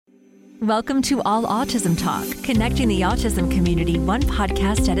Welcome to All Autism Talk, connecting the autism community one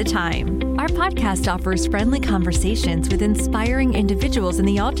podcast at a time. Our podcast offers friendly conversations with inspiring individuals in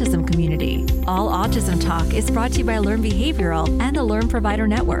the autism community. All Autism Talk is brought to you by Learn Behavioral and the Learn Provider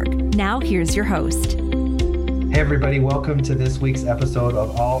Network. Now here's your host. Hey everybody, welcome to this week's episode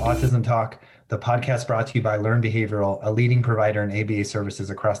of All Autism Talk, the podcast brought to you by Learn Behavioral, a leading provider in ABA services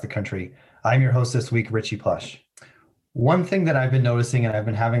across the country. I'm your host this week, Richie Plush. One thing that I've been noticing and I've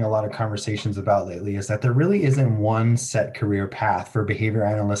been having a lot of conversations about lately is that there really isn't one set career path for behavior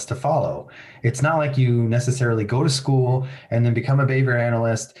analysts to follow. It's not like you necessarily go to school and then become a behavior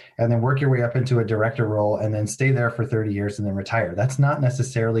analyst and then work your way up into a director role and then stay there for 30 years and then retire. That's not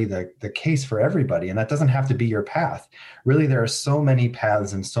necessarily the case for everybody, and that doesn't have to be your path. Really, there are so many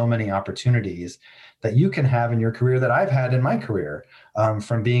paths and so many opportunities that you can have in your career that I've had in my career,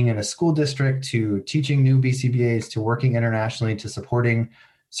 from being in a school district to teaching new BCBAs to working internationally to supporting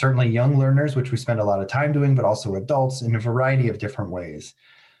certainly young learners, which we spend a lot of time doing, but also adults in a variety of different ways.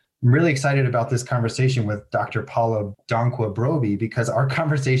 I'm really excited about this conversation with Dr. Paula Dankwa-Broby because our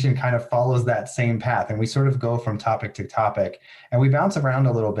conversation kind of follows that same path and we sort of go from topic to topic and we bounce around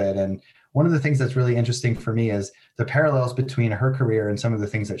a little bit. And one of the things that's really interesting for me is the parallels between her career and some of the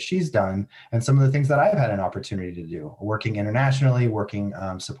things that she's done and some of the things that I've had an opportunity to do, working internationally,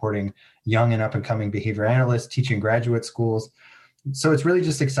 supporting young and up and coming behavior analysts, teaching graduate schools. So it's really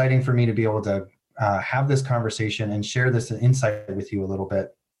just exciting for me to be able to have this conversation and share this insight with you a little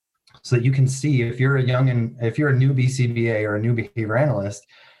bit so that you can see if you're a new BCBA or a new behavior analyst,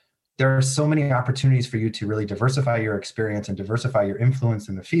 there are so many opportunities for you to really diversify your experience and diversify your influence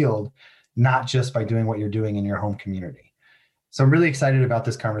in the field, not just by doing what you're doing in your home community. So I'm really excited about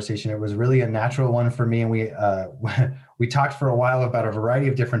this conversation. It was really a natural one for me. And we talked for a while about a variety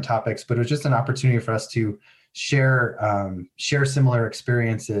of different topics, but it was just an opportunity for us to share similar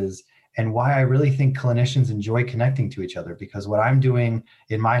experiences and why I really think clinicians enjoy connecting to each other, because what I'm doing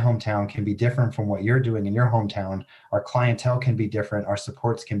in my hometown can be different from what you're doing in your hometown. Our clientele can be different. Our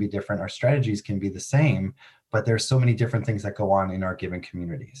supports can be different. Our strategies can be the same, but there's so many different things that go on in our given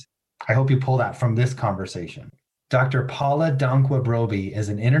communities. I hope you pull that from this conversation. Dr. Paula Dankwa-Broby is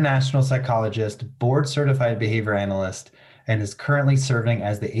an international psychologist, board-certified behavior analyst, and is currently serving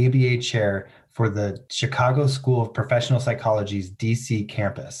as the ABA chair for the Chicago School of Professional Psychology's DC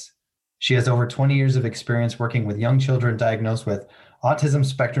campus. She has over 20 years of experience working with young children diagnosed with autism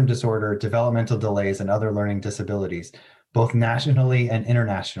spectrum disorder, developmental delays, and other learning disabilities, both nationally and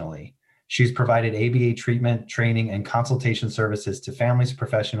internationally. She's provided ABA treatment, training, and consultation services to families,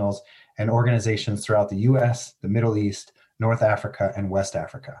 professionals, and organizations throughout the US, the Middle East, North Africa, and West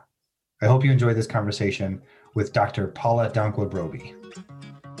Africa. I hope you enjoy this conversation with Dr. Paula Dankwa-Broby.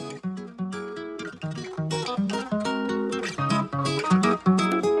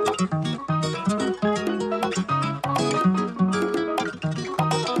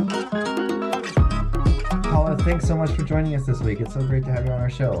 Paula, thanks so much for joining us this week. It's so great to have you on our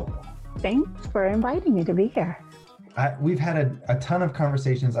show. Thanks for inviting me to be here. We've had a ton of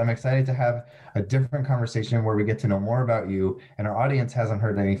conversations. I'm excited to have a different conversation where we get to know more about you, and our audience hasn't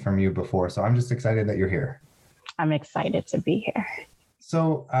heard any from you before. So I'm just excited that you're here. I'm excited to be here.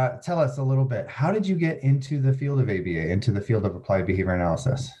 So tell us a little bit, how did you get into the field of ABA, into the field of applied behavior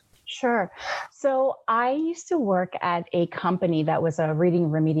analysis? Sure. So I used to work at a company that was a reading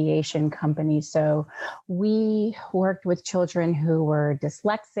remediation company. So we worked with children who were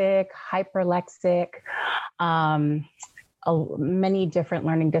dyslexic, hyperlexic, many different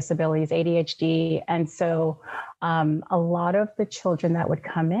learning disabilities, ADHD. And so a lot of the children that would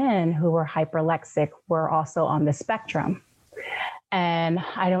come in who were hyperlexic were also on the spectrum. And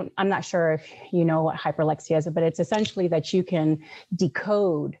I'm not sure if you know what hyperlexia is, but it's essentially that you can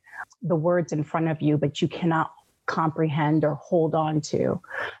decode the words in front of you, but you cannot comprehend or hold on to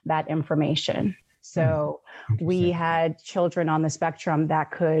that information. So we had children on the spectrum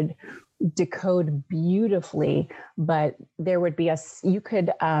that could decode beautifully, but there would be you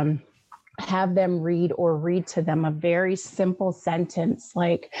could have them read to them a very simple sentence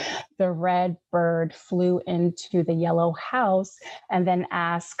like the red bird flew into the yellow house, and then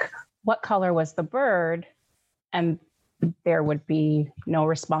ask what color was the bird, and there would be no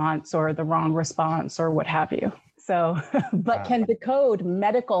response or the wrong response or what have you. So, but can decode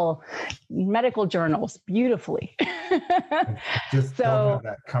medical journals beautifully. Just don't have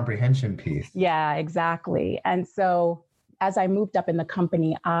that comprehension piece. Yeah, exactly. And so as I moved up in the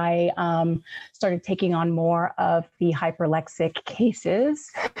company, I started taking on more of the hyperlexic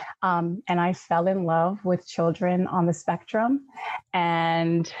cases. And I fell in love with children on the spectrum.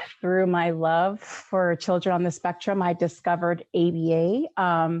 And through my love for children on the spectrum, I discovered ABA.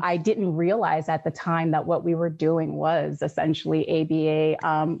 I didn't realize at the time that what we were doing was essentially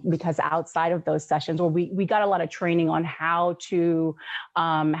ABA, because outside of those sessions, we got a lot of training on how to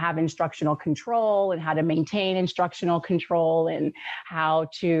have instructional control and how to maintain instructional control and how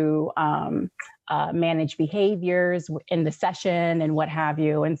to manage behaviors in the session and what have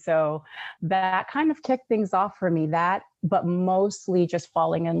you. And so that kind of kicked things off for me, but mostly just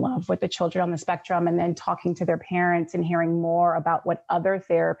falling in love with the children on the spectrum and then talking to their parents and hearing more about what other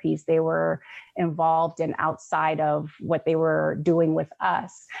therapies they were involved in outside of what they were doing with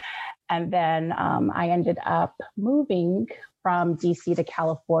us. And then I ended up moving from DC to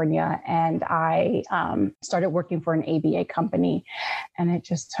California, and I started working for an ABA company, and it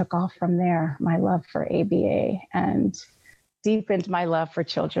just took off from there, my love for ABA, and deepened my love for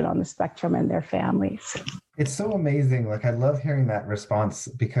children on the spectrum and their families. It's so amazing. Like, I love hearing that response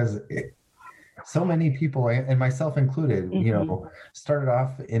because so many people, and myself included, Mm-hmm. started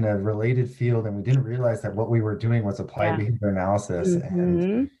off in a related field, and we didn't realize that what we were doing was applied behavior analysis.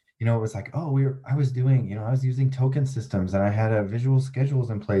 Mm-hmm. And it was like, I was using token systems, and I had visual schedules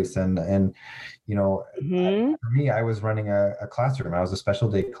in place. And Mm-hmm. for me, I was running a classroom. I was a special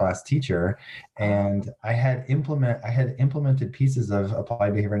day class teacher, and I had implemented pieces of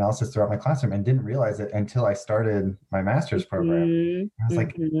applied behavior analysis throughout my classroom and didn't realize it until I started my master's program. Mm-hmm. I was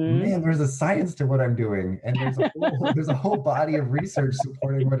like, man, there's a science to what I'm doing. And there's a whole body of research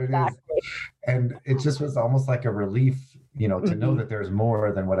supporting what it is. And it just was almost like a relief, to know that there's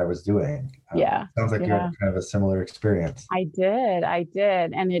more than what I was doing. Sounds like you had kind of a similar experience. I did.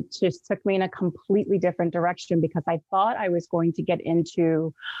 And it just took me in a completely different direction because I thought I was going to get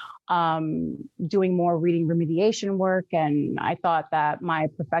into doing more reading remediation work. And I thought that my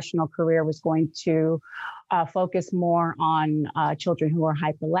professional career was going to focus more on children who are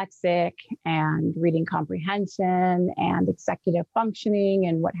hyperlexic and reading comprehension and executive functioning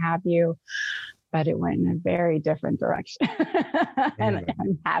and what have you. But it went in a very different direction. And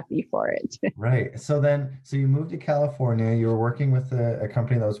I'm happy for it. Right. So you moved to California. You were working with a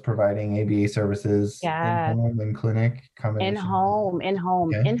company that was providing ABA services in-home and clinic combination?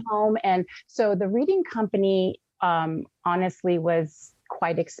 In-home. And so the reading company, honestly, was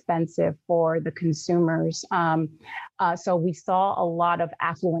quite expensive for the consumers. So we saw a lot of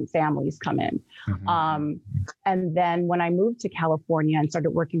affluent families come in. Mm-hmm. And then when I moved to California and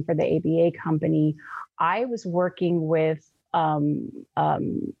started working for the ABA company, I was working with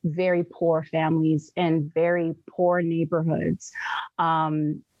very poor families in very poor neighborhoods,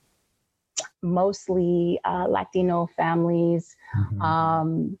 mostly Latino families.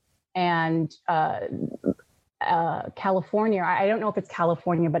 Mm-hmm. And California, I don't know if it's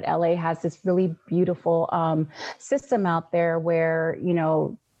California, but LA has this really beautiful system out there where,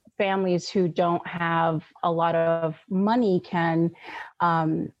 families who don't have a lot of money can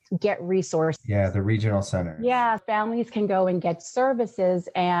get resources. Yeah, the regional center. Yeah, families can go and get services.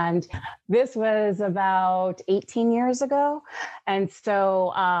 And this was about 18 years ago. And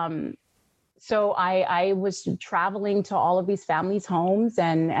so I was traveling to all of these families' homes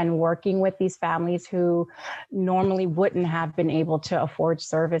and working with these families who normally wouldn't have been able to afford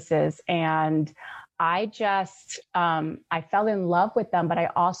services. And I just, I fell in love with them, but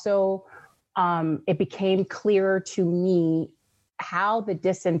I also, it became clearer to me how the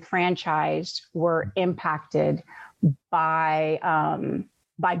disenfranchised were impacted by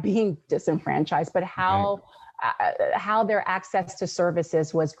being disenfranchised, but how their access to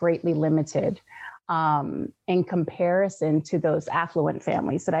services was greatly limited in comparison to those affluent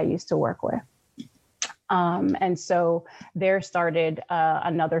families that I used to work with. And so there started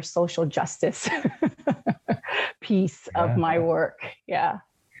another social justice piece of my work. Yeah.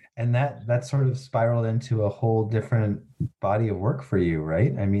 And that sort of spiraled into a whole different body of work for you,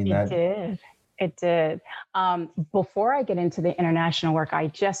 right? I mean, It did. Before I get into the international work, I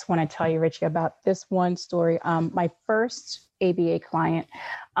just want to tell you, Richie, about this one story. My first ABA client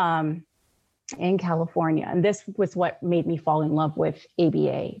in California, and this was what made me fall in love with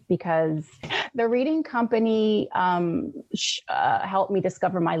ABA, because the reading company helped me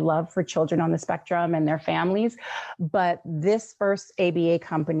discover my love for children on the spectrum and their families. But this first ABA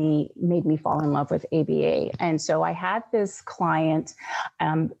company made me fall in love with ABA. And so I had this client,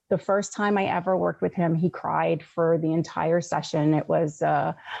 the first time I ever worked with him, he cried for the entire session. It was,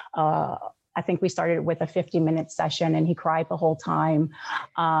 I think we started with a 50-minute session and he cried the whole time.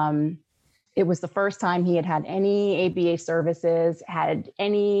 It was the first time he had had any ABA services, had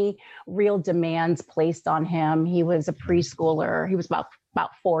any real demands placed on him. He was a preschooler. He was about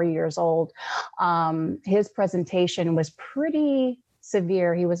 4 years old. His presentation was pretty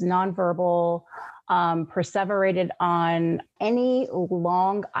severe. He was nonverbal, perseverated on any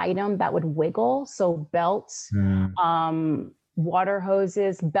long item that would wiggle. So belts, water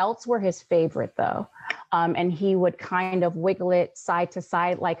hoses. Belts were his favorite though. And he would kind of wiggle it side to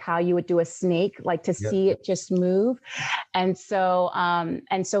side, like how you would do a snake, like to see it just move. And so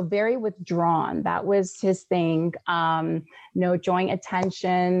very withdrawn. That was his thing. No joint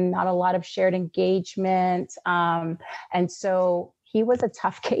attention, not a lot of shared engagement. And so he was a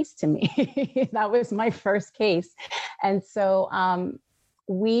tough case to me. That was my first case. And so,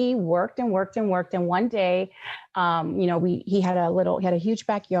 we worked and worked and worked. And one day, he had a huge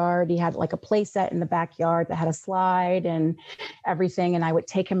backyard. He had like a play set in the backyard that had a slide and everything. And I would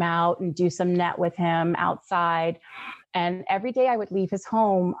take him out and do some net with him outside. And every day I would leave his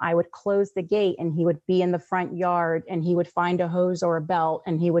home, I would close the gate and he would be in the front yard and he would find a hose or a belt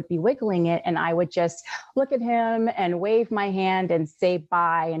and he would be wiggling it. And I would just look at him and wave my hand and say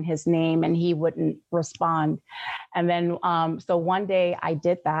bye in his name and he wouldn't respond. And then, so one day I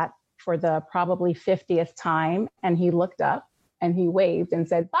did that for the probably 50th time and he looked up and he waved and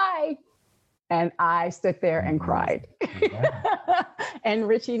said, bye. And I stood there and cried. Yeah. And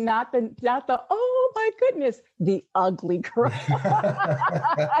Richie, not the, oh my goodness, the ugly cry.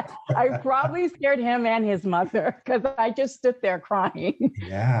 I probably scared him and his mother because I just stood there crying.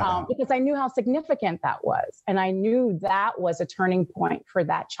 Yeah. Because I knew how significant that was. And I knew that was a turning point for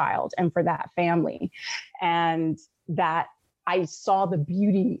that child and for that family. And that I saw the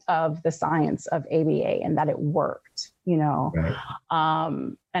beauty of the science of ABA and that it worked, Right.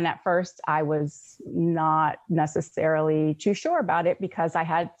 And at first I was not necessarily too sure about it because I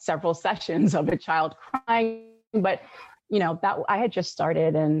had several sessions of a child crying, but that I had just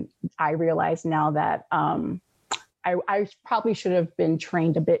started and I realized now that I probably should have been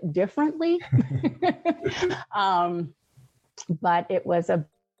trained a bit differently. But it was a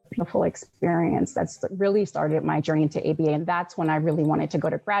beautiful experience that's really started my journey into ABA. And that's when I really wanted to go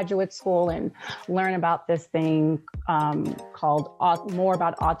to graduate school and learn about this thing called more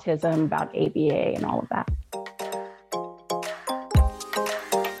about autism, about ABA and all of that.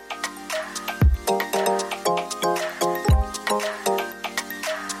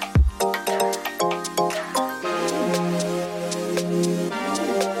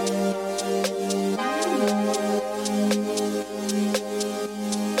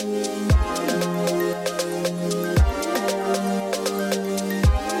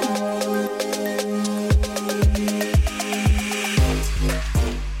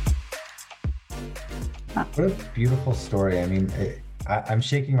 What a beautiful story. I mean, I'm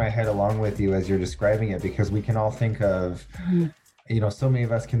shaking my head along with you as you're describing it because we can all think of, so many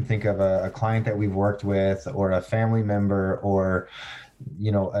of us can think of a client that we've worked with or a family member or,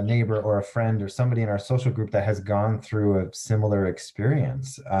 a neighbor or a friend or somebody in our social group that has gone through a similar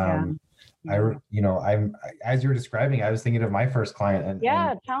experience. I'm as you're describing, I was thinking of my first client and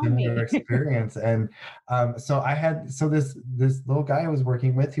tell me experience. And so this little guy I was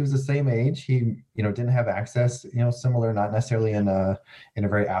working with, he was the same age. He, didn't have access, similar, not necessarily in a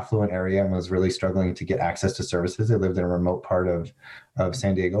very affluent area and was really struggling to get access to services. They lived in a remote part of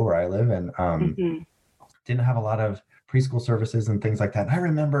San Diego where I live and didn't have a lot of preschool services and things like that. And I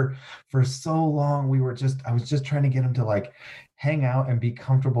remember for so long I was just trying to get him to like hang out and be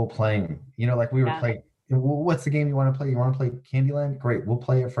comfortable playing, we were playing. What's the game you want to play? You want to play Candyland? Great. We'll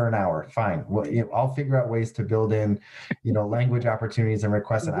play it for an hour. Fine. Well, I'll figure out ways to build in, language opportunities and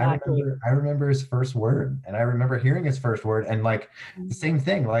requests. And exactly. I remember his first word and I remember hearing his first word and like the same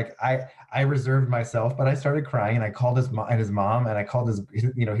thing, like I reserved myself, but I started crying and I called his mom and I called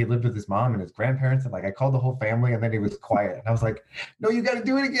he lived with his mom and his grandparents. And like, I called the whole family and then he was quiet. And I was like, no, you got to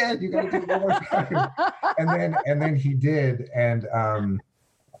do it again. You got to do it one more time. and then he did. And,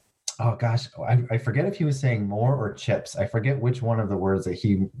 oh gosh, I forget if he was saying more or chips. I forget which one of the words that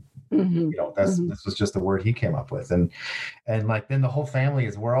he, this was just the word he came up with. And like, then the whole family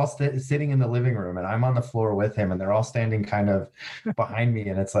we're all sitting in the living room and I'm on the floor with him and they're all standing kind of behind me.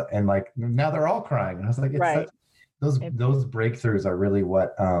 And it's like, and like, now they're all crying. And I was like, those breakthroughs are really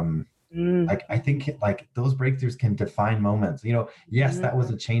what, like, I think like those breakthroughs can define moments, yes, that was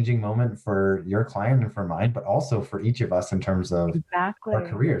a changing moment for your client and for mine, but also for each of us in terms of our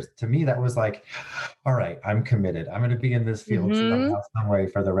careers. To me, that was like, all right, I'm committed. I'm going to be in this field some way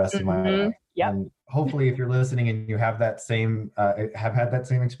for the rest of my life. Yep. And hopefully if you're listening and you have that same, have had that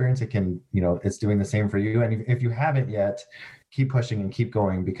same experience, it can, it's doing the same for you. And if you haven't yet, keep pushing and keep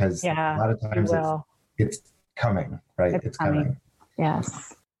going, because a lot of times it's coming, right? It's coming.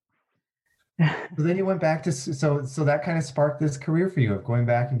 Yes. So then you went back to, so that kind of sparked this career for you of going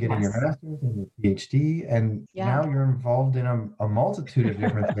back and getting your master's and your PhD, and now you're involved in a multitude of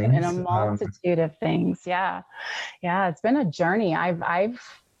different things. In a multitude of things. Yeah. It's been a journey. I've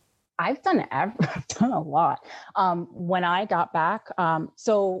done a lot. When I got back,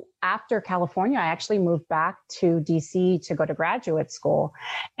 so after California, I actually moved back to DC to go to graduate school.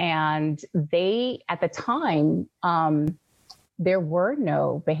 And at the time, there were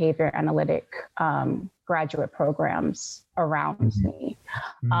no behavior analytic graduate programs around me.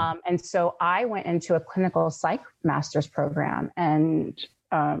 And so I went into a clinical psych master's program and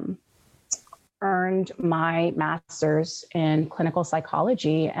earned my master's in clinical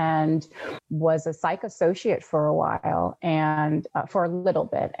psychology and was a psych associate for a while and for a little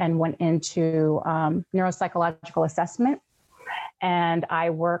bit, and went into neuropsychological assessment. And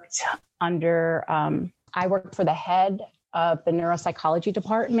I worked for the head of the neuropsychology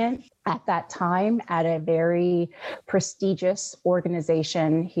department at that time at a very prestigious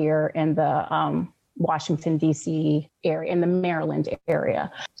organization here in the Washington, D.C. area, in the Maryland area.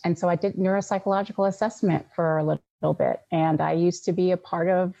 And so I did neuropsychological assessment for a little bit. And I used to be a part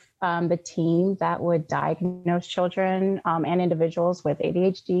of the team that would diagnose children and individuals with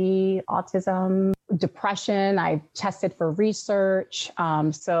ADHD, autism, depression. I tested for research.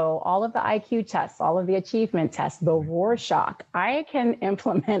 So all of the IQ tests, all of the achievement tests, the Rorschach, I can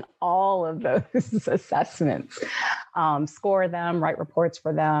implement all of those assessments, score them, write reports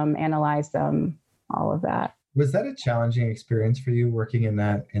for them, analyze them, all of that. Was that a challenging experience for you working in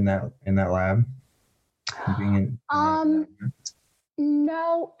that lab?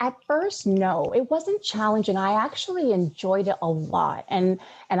 No, at first, no, it wasn't challenging. I actually enjoyed it a lot. And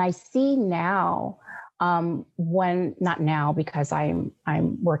I see now, not now because I'm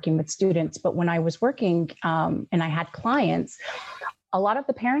working with students, but when I was working and I had clients, a lot of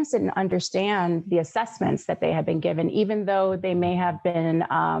the parents didn't understand the assessments that they had been given, even though they may have been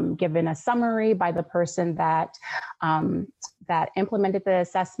given a summary by the person that implemented the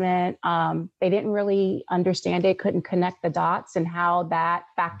assessment. They didn't really understand it, couldn't connect the dots and how that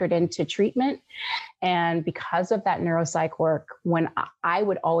factored into treatment. And because of that neuropsych work, when I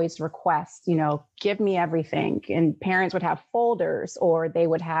would always request, give me everything, and parents would have folders, or they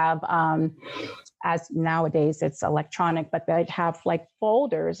would have, as nowadays it's electronic, but they'd have like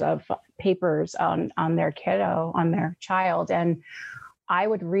folders of papers on their kiddo, on their child. And I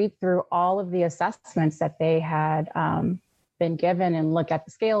would read through all of the assessments that they had been given and look at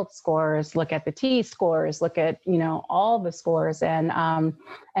the scaled scores, look at the T scores, look at, all the scores and all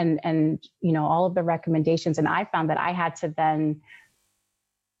of the recommendations. And I found that I had to then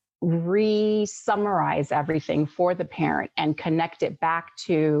re-summarize everything for the parent and connect it back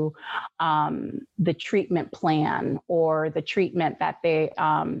to the treatment plan or the treatment that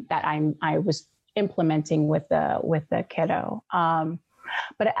I was implementing with the kiddo.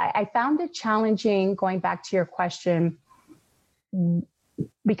 But I found it challenging, going back to your question,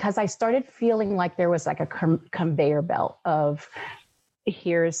 because I started feeling like there was like a conveyor belt of,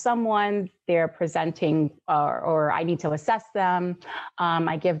 here's someone, they're presenting, or I need to assess them.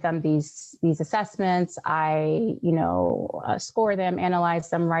 I give them these assessments. I, score them, analyze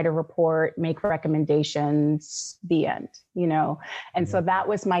them, write a report, make recommendations, the end, And so that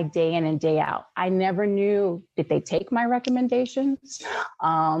was my day in and day out. I never knew, did they take my recommendations?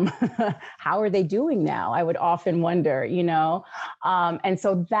 How are they doing now? I would often wonder, and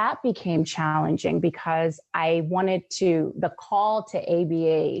so that became challenging because the call to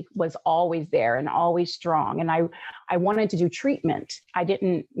ABA was always there and always strong. And I wanted to do treatment. I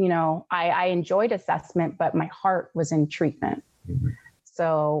didn't, I enjoyed assessment, but my heart was in treatment. Mm-hmm.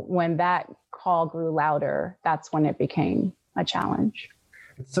 So when that call grew louder, that's when it became a challenge.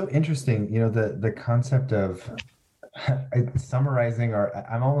 It's so interesting, the concept of summarizing, or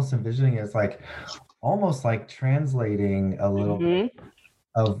I'm almost envisioning it as almost like translating a little bit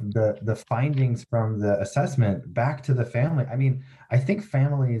of the findings from the assessment back to the family. I mean, I think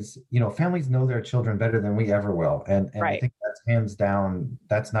families know their children better than we ever will. And right. I think that's hands down,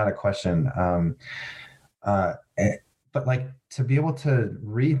 that's not a question. But to be able to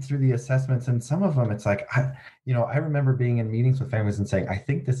read through the assessments, and some of them, it's I remember being in meetings with families and saying, I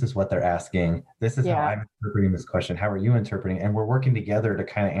think this is what they're asking. This is how I'm interpreting this question. How are you interpreting? And we're working together to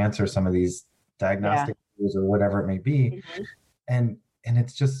kind of answer some of these diagnostic issues or whatever it may be. Mm-hmm. and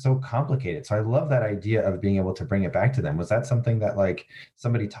it's just so complicated. So I love that idea of being able to bring it back to them. Was that something that like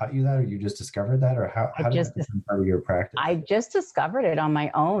somebody taught you that, or you just discovered that, or how did that become part of your practice? I just discovered it on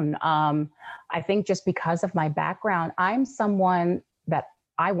my own. I think just because of my background, I'm someone that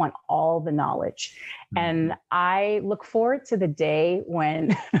I want all the knowledge. Mm-hmm. And I look forward to the day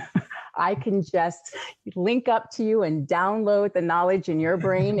when I can just link up to you and download the knowledge in your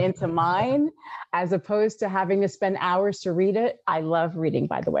brain into mine, as opposed to having to spend hours to read it. I love reading,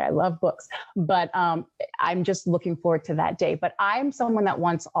 by the way. I love books, but I'm just looking forward to that day. But I'm someone that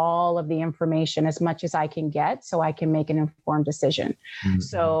wants all of the information as much as I can get so I can make an informed decision. Mm-hmm.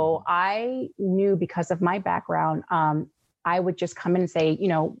 So I knew, because of my background, I would just come in and say,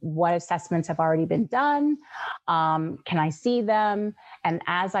 what assessments have already been done? Can I see them? And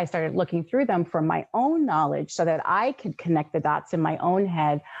as I started looking through them for my own knowledge so that I could connect the dots in my own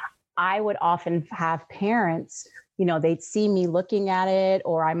head, I would often have parents, they'd see me looking at it,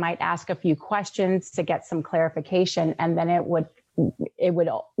 or I might ask a few questions to get some clarification. And then it would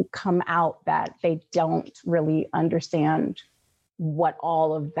come out that they don't really understand what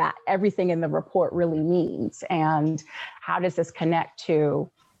all of that, everything in the report really means. And how does this connect to,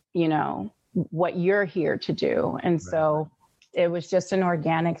 what you're here to do? And right. So it was just an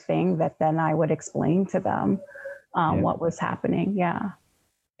organic thing that then I would explain to them what was happening. Yeah.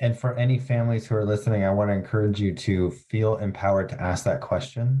 And for any families who are listening, I want to encourage you to feel empowered to ask that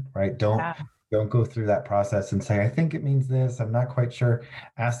question, right? Don't go through that process and say, I think it means this, I'm not quite sure.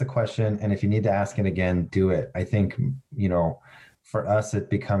 Ask the question. And if you need to ask it again, do it. I think, for us, it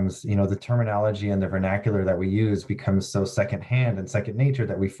becomes, the terminology and the vernacular that we use becomes so secondhand and second nature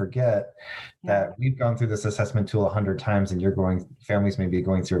that we forget that we've gone through this assessment tool 100 times, and families may be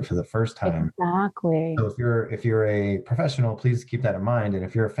going through it for the first time. Exactly. So if you're a professional, please keep that in mind. And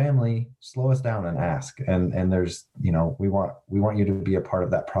if you're a family, slow us down and ask. And there's, we want you to be a part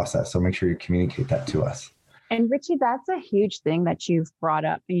of that process. So make sure you communicate that to us. And Richie, that's a huge thing that you've brought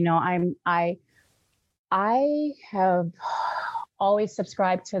up. I have always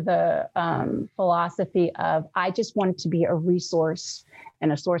subscribed to the philosophy of, I just want it to be a resource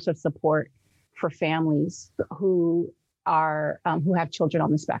and a source of support for families who have children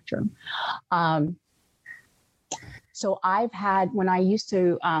on the spectrum. So when I used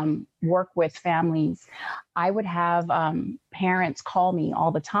to work with families, I would have parents call me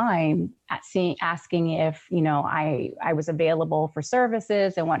all the time asking if, I was available for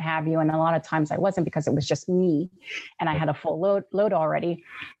services and what have you. And a lot of times I wasn't, because it was just me and I had a full load already.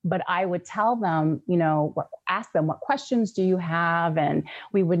 But I would tell them, ask them, what questions do you have? And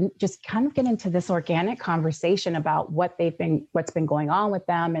we would just kind of get into this organic conversation about what's been going on with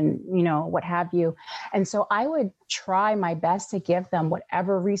them and, what have you. And so I would try my best to give them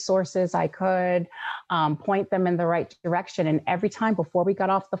whatever resources I could, point them in the right direction. And every time before we got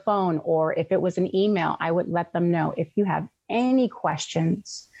off the phone, or if it was an email, I would let them know, if you have any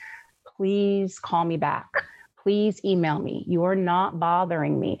questions, please call me back. Please email me. You are not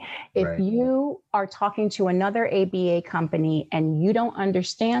bothering me. If you are talking to another ABA company and you don't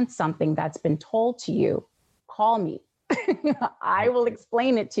understand something that's been told to you, call me. I will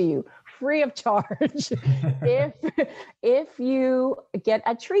explain it to you free of charge. If you get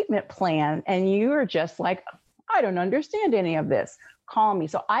a treatment plan and you are just like, I don't understand any of this, call me.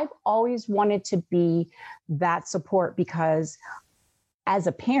 So I've always wanted to be that support, because as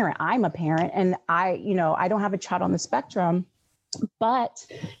a parent, I'm a parent, and I don't have a child on the spectrum, but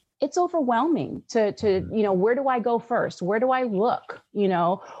it's overwhelming to where do I go first? Where do I look?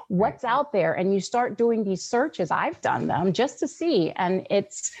 What's out there? And you start doing these searches. I've done them just to see, and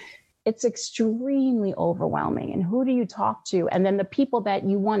it's extremely overwhelming. And who do you talk to? And then the people that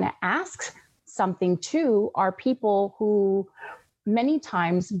you want to ask something to are people who many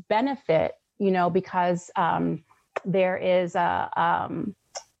times benefit, because there is a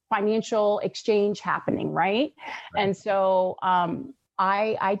financial exchange happening, right? And so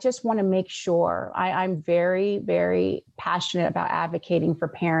I just want to make sure I'm very, very passionate about advocating for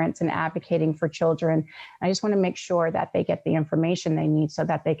parents and advocating for children. I just want to make sure that they get the information they need so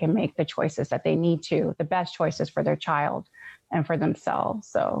that they can make the choices that they need to, the best choices for their child and for themselves.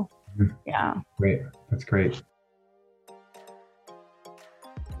 So, yeah. Great. That's great.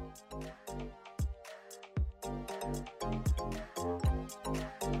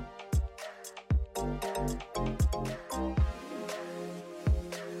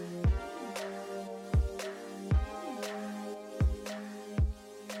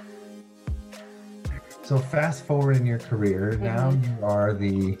 So fast forward in your career, now you are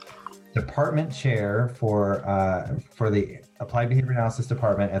the department chair for the Applied Behavior Analysis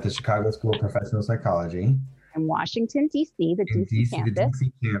Department at the Chicago School of Professional Psychology. in Washington, D.C., the In DC the campus.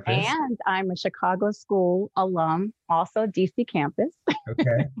 DC campus. And I'm a Chicago school alum, also DC campus.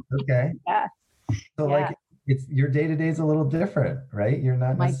 Okay. Okay. Yeah. So Yeah. like it's your day-to-day is a little different, right? You're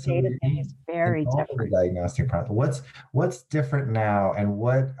not My necessarily day-to-day is very involved in the different. diagnostic process. What's different now, and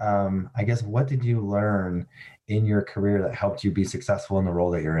what I guess what did you learn in your career that helped you be successful in the role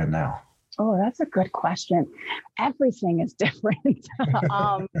that you're in now? Oh, that's a good question. Everything is different.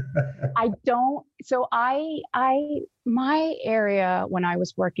 My area when I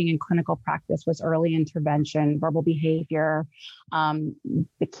was working in clinical practice was early intervention, verbal behavior, the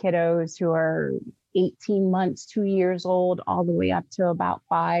kiddos who are 18 months, 2 years old, all the way up to about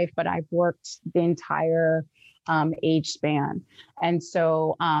 5, but I've worked the entire age span. And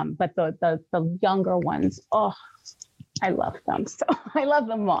so, but the younger ones, I love them. So I love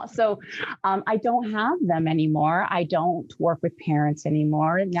them all. So I don't have them anymore. I don't work with parents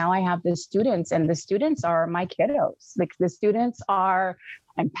anymore. Now I have the students, and the students are my kiddos. Like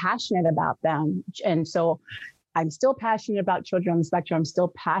I'm passionate about them. And so I'm still passionate about children on the spectrum. I'm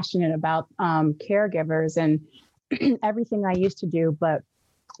still passionate about caregivers and everything I used to do. But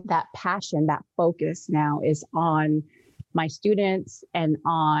that passion, that focus now is on my students and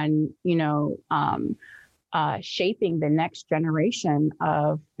on, shaping the next generation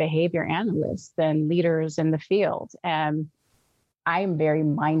of behavior analysts and leaders in the field. And I am very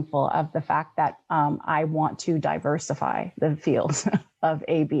mindful of the fact that I want to diversify the field of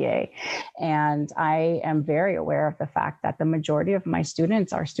ABA. And I am very aware of the fact that the majority of my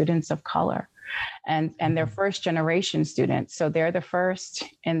students are students of color, and they're first generation students. So they're the first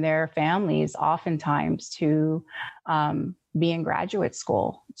in their families oftentimes to be in graduate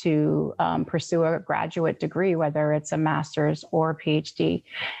school, to pursue a graduate degree, whether it's a master's or a PhD.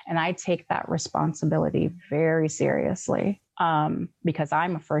 And I take that responsibility very seriously because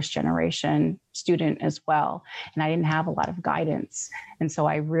I'm a first generation student as well. And I didn't have a lot of guidance. And so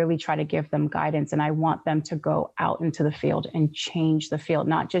I really try to give them guidance, and I want them to go out into the field and change the field,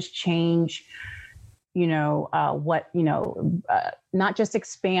 not just change not just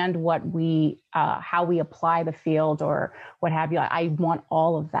expand what how we apply the field or what have you. I want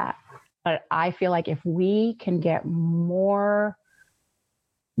all of that. But I feel like if we can get more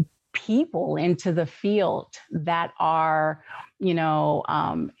people into the field that are,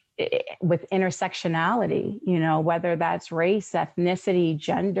 with intersectionality, whether that's race, ethnicity,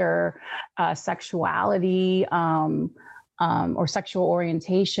 gender, sexuality, or sexual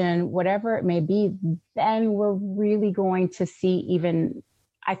orientation, whatever it may be, then we're really going to see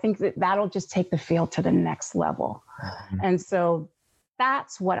I think that'll just take the field to the next level. Mm-hmm. And so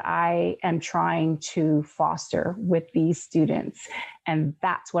that's what I am trying to foster with these students. And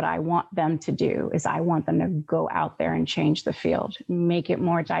that's what I want them to do, is I want them to go out there and change the field, make it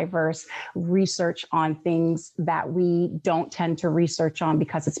more diverse, research on things that we don't tend to research on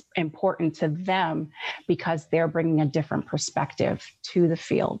because it's important to them, because they're bringing a different perspective to the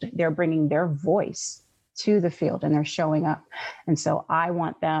field. They're bringing their voice to the field and they're showing up. And so I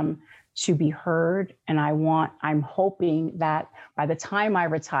want them to be heard. And I'm hoping that by the time I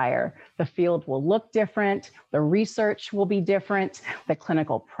retire, the field will look different, the research will be different, the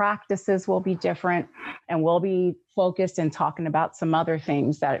clinical practices will be different, and we'll be focused and talking about some other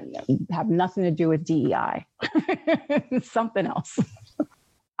things that have nothing to do with DEI, something else.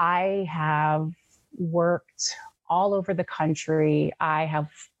 I have worked all over the country. I have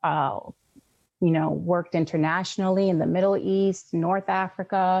worked internationally in the Middle East, North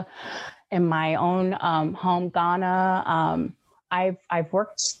Africa, in my own home, Ghana. I've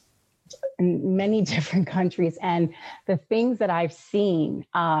worked in many different countries, and the things that I've seen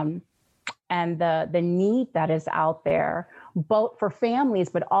and the need that is out there, both for families,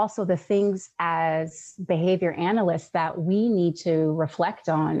 but also the things as behavior analysts that we need to reflect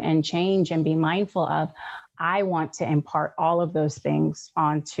on and change and be mindful of. I want to impart all of those things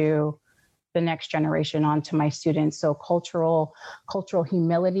onto the next generation, onto my students. So cultural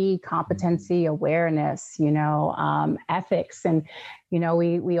humility, competency, awareness, ethics. And,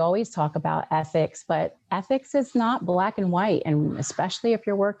 we always talk about ethics, but ethics is not black and white. And especially if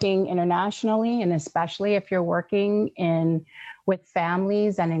you're working internationally, and especially if you're working with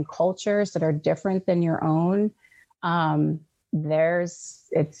families and in cultures that are different than your own, they're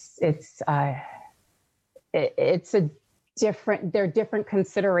different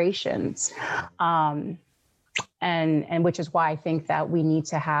considerations. And which is why I think that we need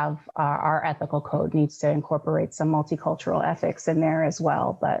to have our ethical code needs to incorporate some multicultural ethics in there as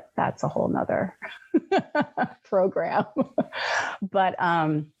well. But that's a whole nother program. But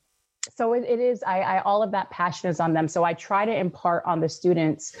so So it is, I all of that passion is on them. So I try to impart on the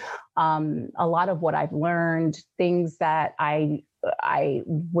students a lot of what I've learned, things that I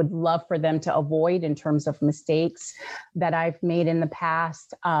would love for them to avoid in terms of mistakes that I've made in the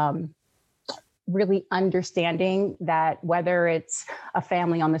past. Really understanding that whether it's a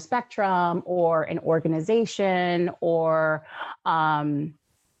family on the spectrum or an organization or some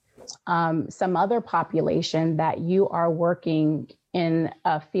other population, that you are working in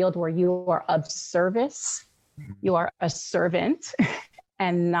a field where you are of service, you are a servant,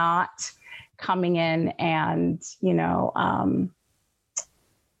 and not coming in and,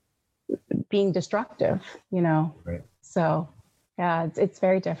 being destructive, Right. So yeah, it's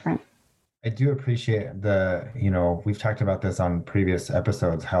very different. I do appreciate we've talked about this on previous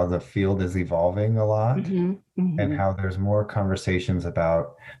episodes, how the field is evolving a lot, and how there's more conversations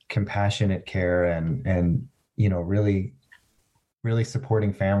about compassionate care and really, really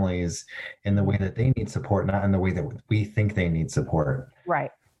supporting families in the way that they need support, not in the way that we think they need support. Right.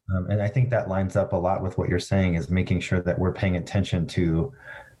 And I think that lines up a lot with what you're saying, is making sure that we're paying attention to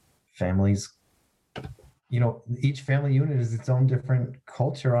families. Each family unit is its own different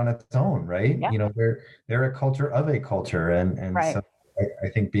culture on its own, right? Yeah. They're a culture of a culture. And right. So I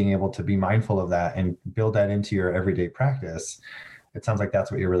think being able to be mindful of that and build that into your everyday practice, it sounds like that's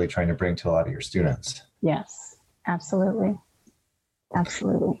what you're really trying to bring to a lot of your students. Yes, absolutely.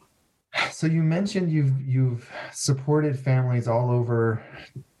 Absolutely. So you mentioned you've supported families all over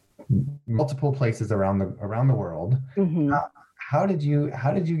multiple places around the world. Mm-hmm. How did you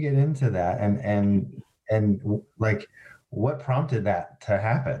get into that? And like, what prompted that to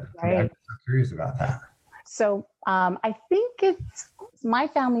happen? Right. I'm so curious about that. So I think my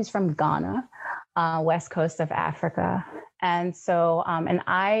family's from Ghana, west coast of Africa. And so, and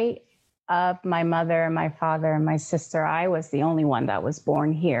of my mother and my father and my sister, I was the only one that was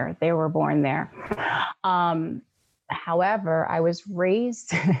born here. They were born there. However, I was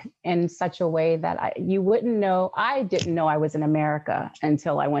raised in such a way that you wouldn't know. I didn't know I was in America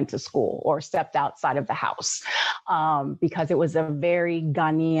until I went to school or stepped outside of the house, because it was a very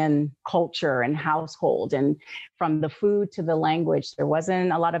Ghanaian culture and household. And from the food to the language, there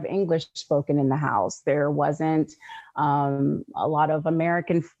wasn't a lot of English spoken in the house. There wasn't a lot of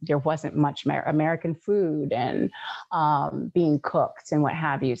there wasn't much American food and being cooked and what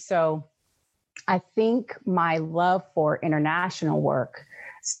have you. So I think my love for international work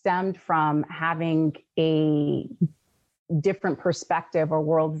stemmed from having a different perspective or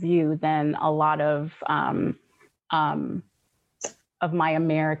worldview than a lot of my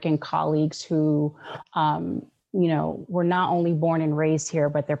American colleagues who, were not only born and raised here,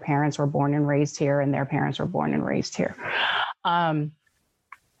 but their parents were born and raised here, and their parents were born and raised here.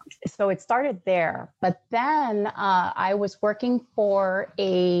 So it started there. But then I was working for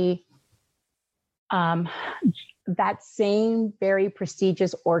that same very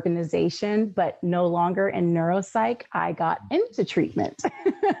prestigious organization, but no longer in neuropsych. I got into treatment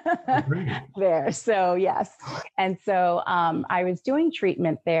there. So yes. And so I was doing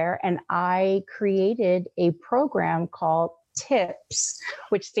treatment there, and I created a program called TIPS,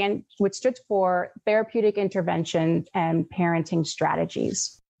 which stood for Therapeutic Interventions and Parenting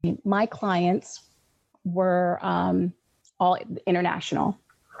Strategies. My clients were all international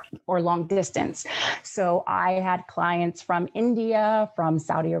or long distance. So I had clients from India, from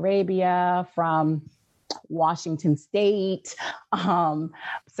Saudi Arabia, from Washington State.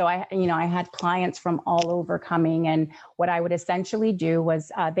 So I had clients from all over coming, and what I would essentially do was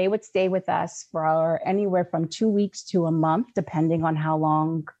they would stay with us for anywhere from 2 weeks to a month, depending on how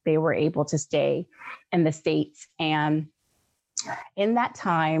long they were able to stay in the States. And in that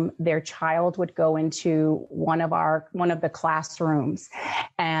time, their child would go into one of the classrooms,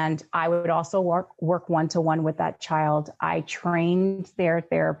 and I would also work one-to-one with that child. I trained their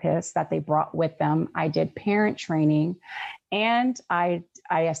therapists that they brought with them. I did parent training, and I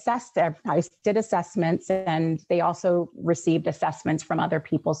assessed. I did assessments, and they also received assessments from other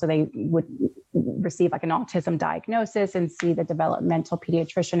people. So they would receive like an autism diagnosis and see the developmental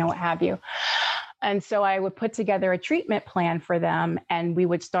pediatrician and what have you. And so I would put together a treatment plan for them, and we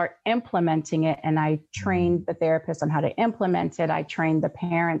would start implementing it. And I trained the therapist on how to implement it. I trained the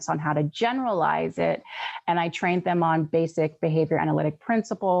parents on how to generalize it. And I trained them on basic behavior analytic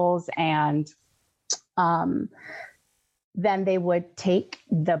principles. And then they would take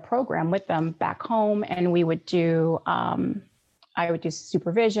the program with them back home, and we would do, I would do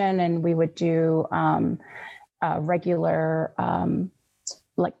supervision, and we would do regular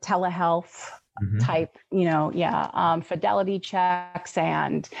like telehealth type, fidelity checks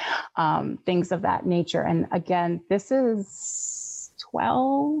and things of that nature. And again, this is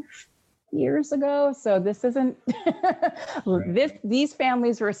years ago. So this isn't, these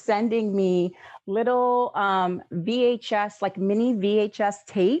families were sending me little VHS, like mini VHS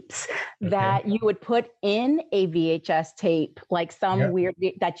tapes that you would put in a VHS tape, like some weird,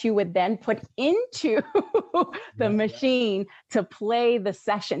 that you would then put into the machine to play the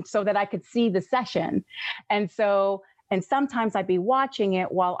session so that I could see the session. And sometimes I'd be watching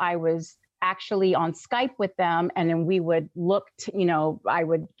it while I was actually on Skype with them. And then we would look to, I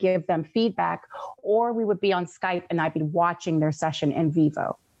would give them feedback, or we would be on Skype and I'd be watching their session in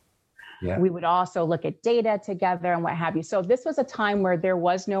vivo. Yeah. We would also look at data together and what have you. So this was a time where there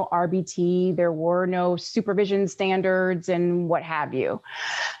was no RBT, there were no supervision standards and what have you.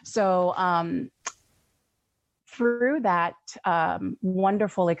 So through that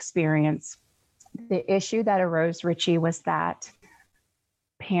wonderful experience, the issue that arose, Richie, was that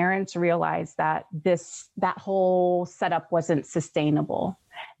parents realized that that whole setup wasn't sustainable.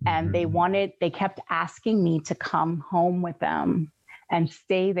 And they kept asking me to come home with them and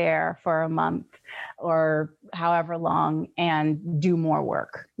stay there for a month or however long and do more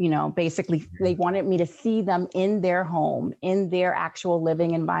work. Basically they wanted me to see them in their home, in their actual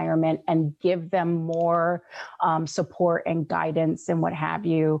living environment, and give them more support and guidance and what have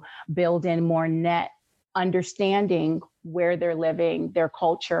you, build in more net understanding where they're living, their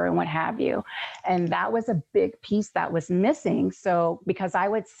culture and what have you. And that was a big piece that was missing. So because I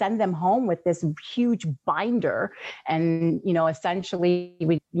would send them home with this huge binder and, essentially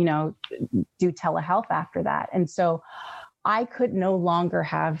we, do telehealth after that. And so I could no longer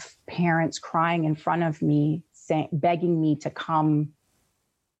have parents crying in front of me, begging me to come,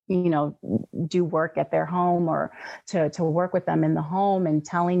 do work at their home or to work with them in the home, and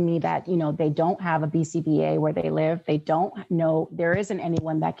telling me that, they don't have a BCBA where they live. They don't know, there isn't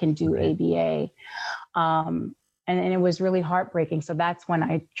anyone that can do ABA. And it was really heartbreaking. So that's when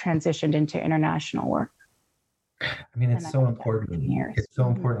I transitioned into international work. I mean, it's so important. It's so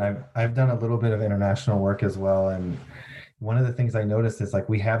important. I've done a little bit of international work as well. And one of the things I noticed is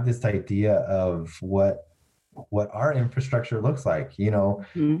we have this idea of what our infrastructure looks like,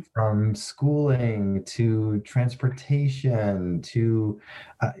 from schooling to transportation to,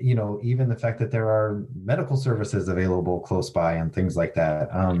 even the fact that there are medical services available close by and things like that.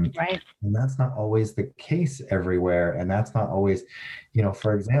 Right. And that's not always the case everywhere. And that's not always,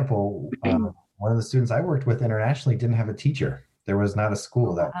 for example, one of the students I worked with internationally didn't have a teacher. There was not a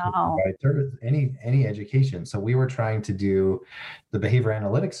school that could provide any education. So we were trying to do the behavior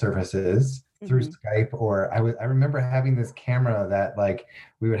analytics services through Skype, or I remember having this camera that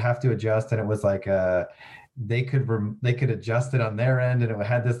we would have to adjust, and it was they could adjust it on their end, and it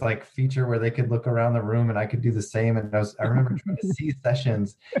had this feature where they could look around the room and I could do the same. And I remember trying to see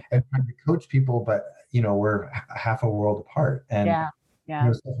sessions and trying to coach people, but we're half a world apart. And it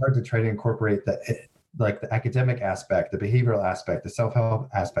was so hard to try to incorporate the academic aspect, the behavioral aspect, the self-help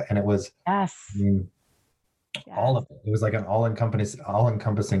aspect. And it was, all of it. It was an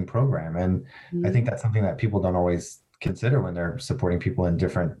all-encompassing program. And I think that's something that people don't always consider when they're supporting people in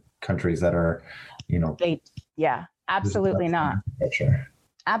different countries that are, absolutely not.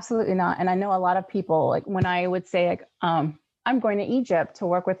 Absolutely not. And I know a lot of people, when I would say, I'm going to Egypt to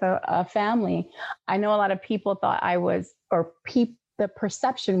work with a family, I know a lot of people thought I was, the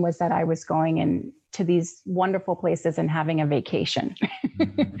perception was that I was going into these wonderful places and having a vacation.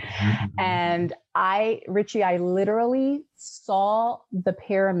 And Richie, I literally saw the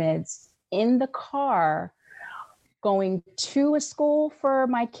pyramids in the car going to a school for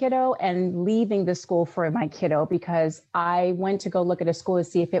my kiddo and leaving the school for my kiddo, because I went to go look at a school to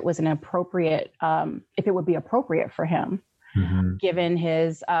see if it was if it would be appropriate for him. Given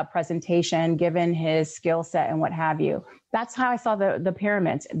his presentation, given his skill set and what have you. That's how I saw the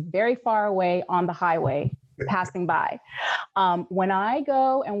pyramids, very far away on the highway, passing by. When I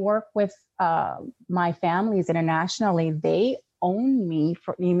go and work with my families internationally, they own me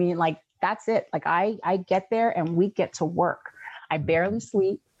that's it. I get there and we get to work. I barely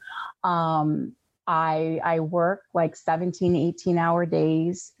sleep. I work 17, 18-hour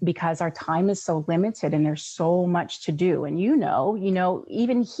days because our time is so limited and there's so much to do. And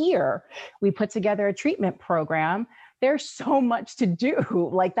even here, we put together a treatment program. There's so much to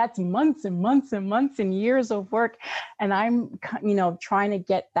do. That's months and months and months and years of work. And I'm, trying to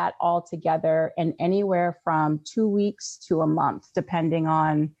get that all together in anywhere from 2 weeks to a month, depending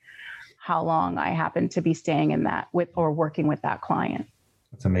on how long I happen to be staying in that or working with that client.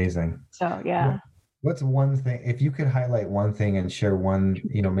 That's amazing. So, yeah. What's one thing, if you could highlight one thing and share one,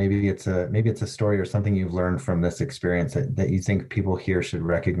 maybe it's a story or something you've learned from this experience that you think people here should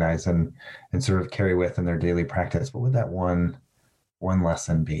recognize and sort of carry with in their daily practice, what would that one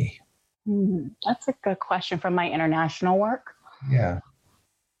lesson be? That's a good question from my international work. Yeah.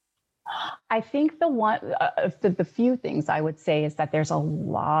 I think the few things I would say is that there's a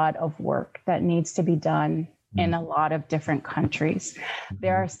lot of work that needs to be done in a lot of different countries.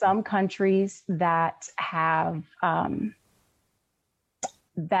 There are some countries that have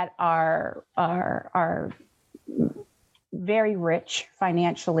that are very rich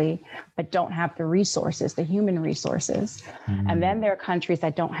financially, but don't have the resources, the human resources. And then there are countries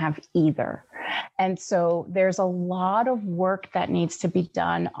that don't have either. And so there's a lot of work that needs to be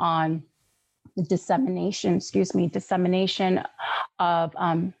done on the dissemination of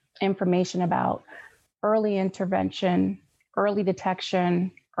information about early intervention, early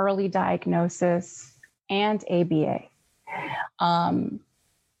detection, early diagnosis, and ABA.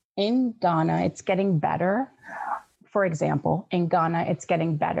 In Ghana, it's getting better. For example, in Ghana, it's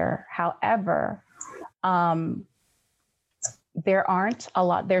getting better. However, there aren't a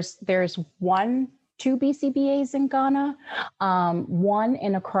lot. There's two BCBAs in Ghana, one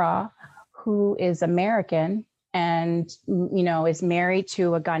in Accra, who is American and, is married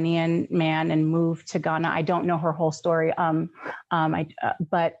to a Ghanaian man and moved to Ghana. I don't know her whole story.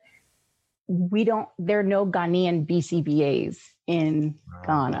 But there are no Ghanaian BCBAs in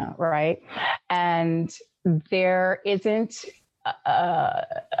Ghana, right? And there isn't,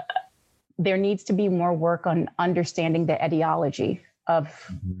 there needs to be more work on understanding the etiology of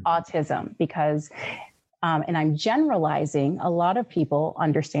autism because, and I'm generalizing, a lot of people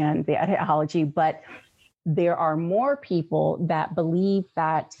understand the etiology, but there are more people that believe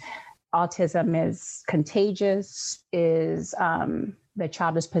that autism is contagious, the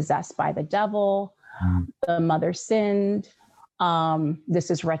child is possessed by the devil, the mother sinned, this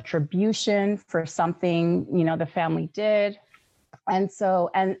is retribution for something, the family did. And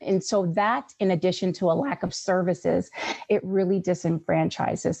so that, in addition to a lack of services, it really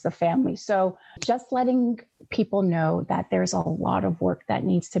disenfranchises the family. So just letting people know that there's a lot of work that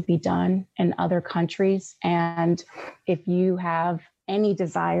needs to be done in other countries. And if you have any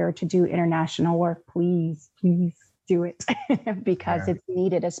desire to do international work, please do it because it's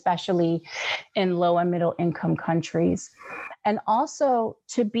needed, especially in low and middle income countries. And also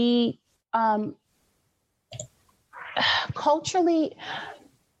to be culturally,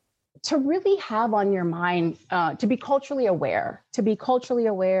 to really have on your mind, to be culturally aware,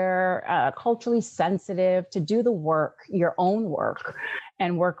 culturally sensitive, to do the work, your own work,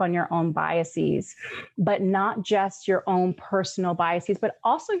 and work on your own biases, but not just your own personal biases, but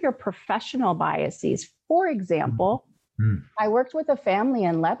also your professional biases. For example, I worked with a family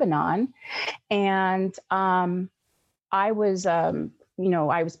in Lebanon, and I was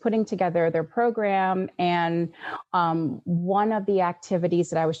putting together their program, and one of the activities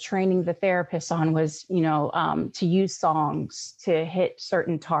that I was training the therapists on was, to use songs to hit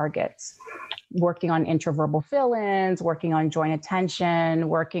certain targets, working on intraverbal fill-ins, working on joint attention,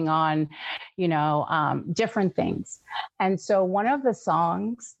 working on, different things. And so one of the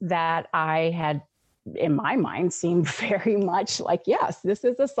songs that I had in my mind seemed very much like, yes, this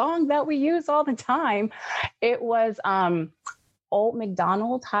is a song that we use all the time. It was, Old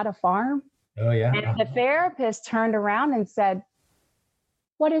MacDonald Had a Farm. Oh, yeah. And the therapist turned around and said,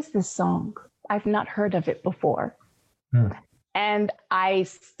 "What is this song? I've not heard of it before." And I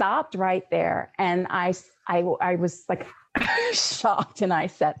stopped right there, and I was like shocked, and I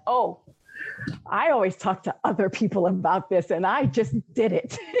said, "Oh, I always talk to other people about this, and I just did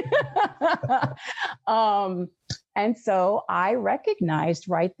it." And so I recognized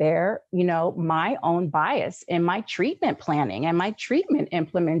right there, my own bias in my treatment planning and my treatment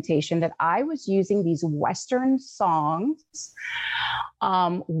implementation, that I was using these Western songs,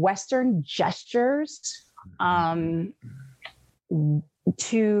 Western gestures, and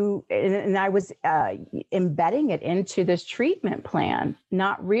I was embedding it into this treatment plan,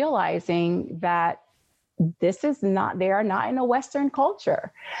 not realizing that they are not in a Western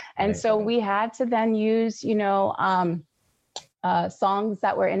culture. And so we had to then use, songs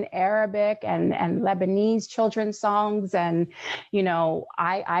that were in Arabic and Lebanese children's songs. And,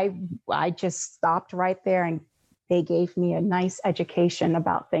 I just stopped right there, and they gave me a nice education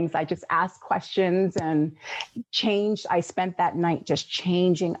about things. I just asked questions and changed. I spent that night just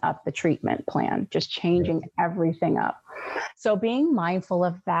changing up the treatment plan, just changing everything up. So being mindful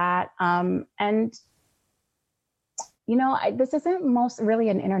of that, and this isn't really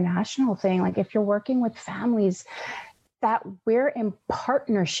an international thing. Like if you're working with families, that we're in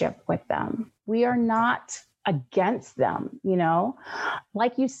partnership with them. We are not against them,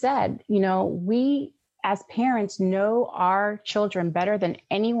 Like you said, we as parents know our children better than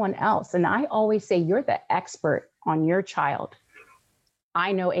anyone else. And I always say, you're the expert on your child.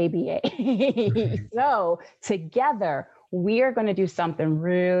 I know ABA. So together, we are going to do something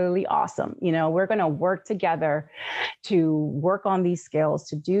really awesome. We're going to work together to work on these skills,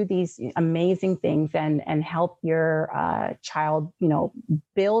 to do these amazing things and help your child,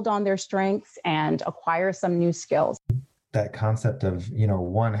 build on their strengths and acquire some new skills. That concept of,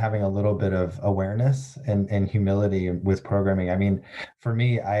 one, having a little bit of awareness and humility with programming. I mean, for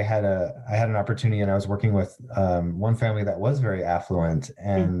me, I had an opportunity, and I was working with one family that was very affluent,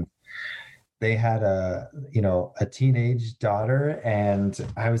 and they had a teenage daughter, and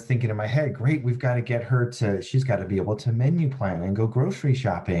I was thinking in my head, great, we've got to get her she's got to be able to menu plan and go grocery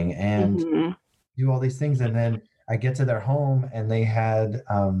shopping and do all these things. And then I get to their home, and they had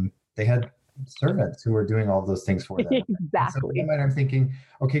servants who were doing all of those things for them. Exactly. So in my mind, I'm thinking,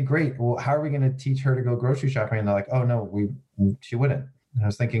 okay, great. Well, how are we going to teach her to go grocery shopping? And they're like, oh no, she wouldn't. And I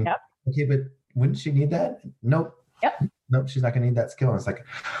was thinking, okay, but wouldn't she need that? Nope. Nope. She's not going to need that skill. And it's like,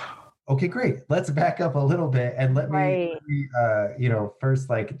 okay, great. Let's back up a little bit and let me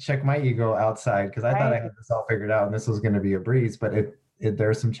first check my ego outside, because I thought I had this all figured out and this was going to be a breeze, but there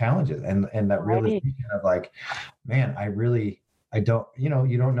are some challenges, and that realization of man, I don't,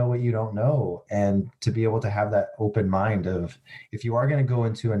 you don't know what you don't know. And to be able to have that open mind of, if you are going to go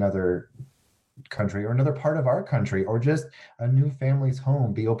into another country or another part of our country, or just a new family's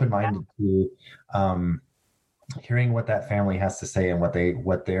home, be open-minded to hearing what that family has to say and what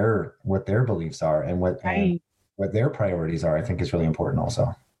their beliefs are and what their priorities are. I think is really important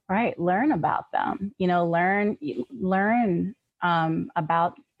also. Right. Learn about them, learn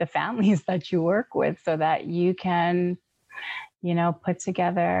about the families that you work with, so that you can, put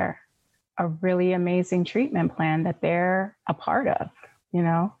together a really amazing treatment plan that they're a part of.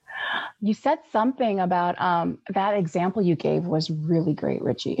 You said something about that example you gave was really great,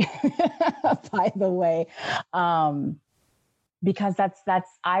 Richie, by the way, because that's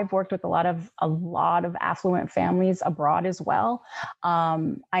I've worked with a lot of affluent families abroad as well.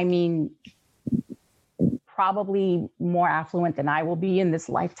 I mean, probably more affluent than I will be in this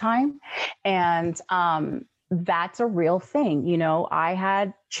lifetime. And that's a real thing. I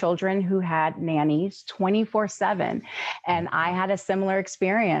had children who had nannies 24/7, and I had a similar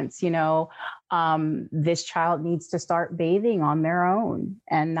experience. This child needs to start bathing on their own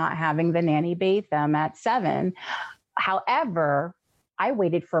and not having the nanny bathe them at 7. However, I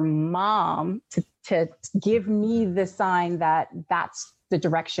waited for mom to give me the sign that that's the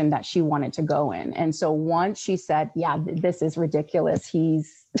direction that she wanted to go in. And so once she said, yeah, this is ridiculous,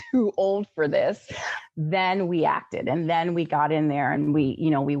 he's too old for this, then we acted, and then we got in there and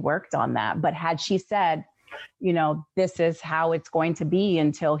we worked on that. But had she said, this is how it's going to be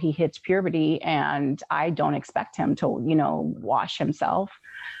until he hits puberty, and I don't expect him to, wash himself,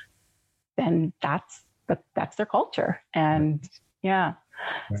 then that's their culture. And yeah.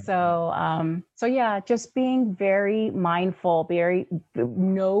 So just being very mindful,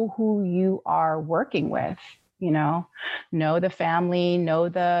 know who you are working with, know the family, know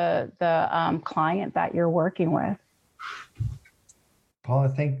the client that you're working with. Paula,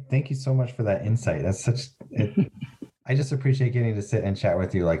 thank you so much for that insight. That's I just appreciate getting to sit and chat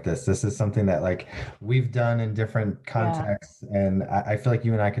with you like this. This is something that we've done in different contexts, and I feel like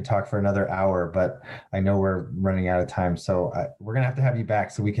you and I could talk for another hour, but I know we're running out of time. So we're going to have you back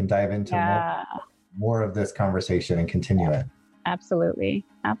so we can dive into more of this conversation and continue it. Absolutely.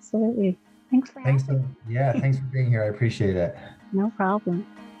 Absolutely. Thanks for having me. Thanks for being here. I appreciate it. No problem.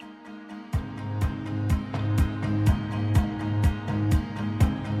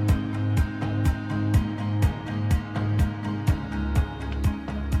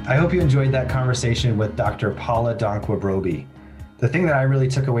 I hope you enjoyed that conversation with Dr. Paula Donkwa-Broby. The thing that I really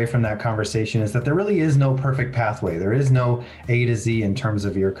took away from that conversation is that there really is no perfect pathway. There is no A to Z in terms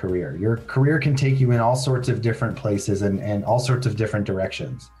of your career. Your career can take you in all sorts of different places and all sorts of different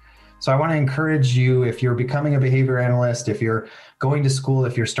directions. So I want to encourage you, if you're becoming a behavior analyst, if you're going to school,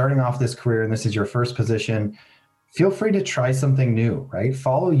 if you're starting off this career and this is your first position, feel free to try something new, right?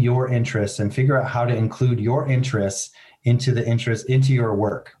 Follow your interests and figure out how to include your interests into your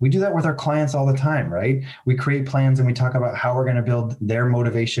work. We do that with our clients all the time, right? We create plans and we talk about how we're going to build their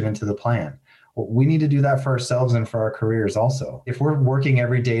motivation into the plan. Well, we need to do that for ourselves and for our careers also. If we're working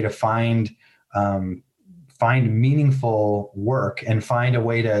every day to find meaningful work and find a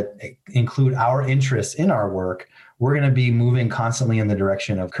way to include our interests in our work, we're going to be moving constantly in the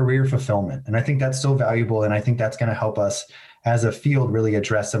direction of career fulfillment. And I think that's so valuable. And I think that's going to help us as a field really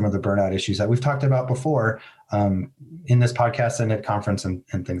address some of the burnout issues that we've talked about before in this podcast and at conference and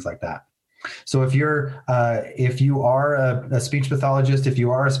things like that. So if you are a speech pathologist, if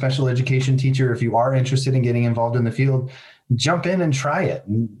you are a special education teacher, if you are interested in getting involved in the field, jump in and try it.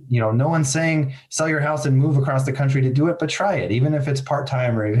 No one's saying sell your house and move across the country to do it, but try it, even if it's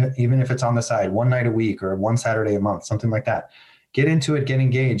part-time or even if it's on the side, one night a week or one Saturday a month, something like that. Get into it, get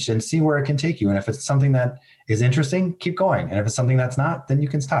engaged, and see where it can take you. And if it's something that is interesting, keep going. And if it's something that's not, then you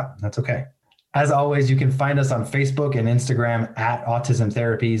can stop. That's okay. As always, you can find us on Facebook and Instagram at Autism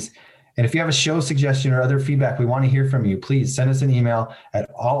Therapies. And if you have a show suggestion or other feedback, we want to hear from you. Please send us an email at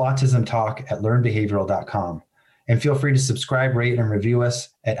allautismtalk@learnbehavioral.com. And feel free to subscribe, rate, and review us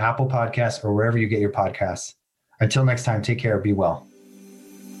at Apple Podcasts or wherever you get your podcasts. Until next time, take care. Be well.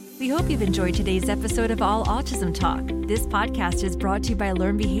 We hope you've enjoyed today's episode of All Autism Talk. This podcast is brought to you by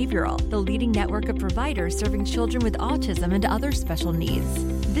Learn Behavioral, the leading network of providers serving children with autism and other special needs.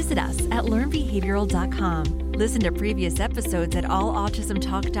 Visit us at learnbehavioral.com. Listen to previous episodes at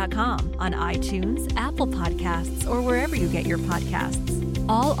allautismtalk.com, on iTunes, Apple Podcasts, or wherever you get your podcasts.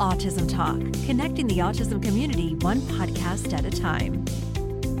 All Autism Talk, connecting the autism community one podcast at a time.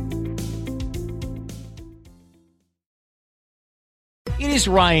 It is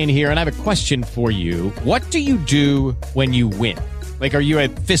Ryan here, and I have a question for you. What do you do when you win? Like, are you a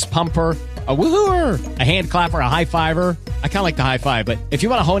fist pumper, a woo-hooer, a hand clapper, a high fiver? I kind of like the high five, but if you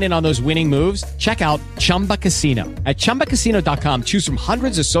want to hone in on those winning moves, check out Chumba Casino. At ChumbaCasino.com, choose from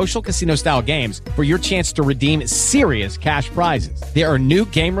hundreds of social casino-style games for your chance to redeem serious cash prizes. There are new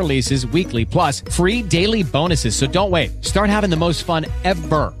game releases weekly, plus free daily bonuses. So don't wait. Start having the most fun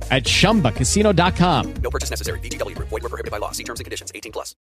ever at ChumbaCasino.com. No purchase necessary. VGW Group. Void where prohibited by law. See terms and conditions. 18+.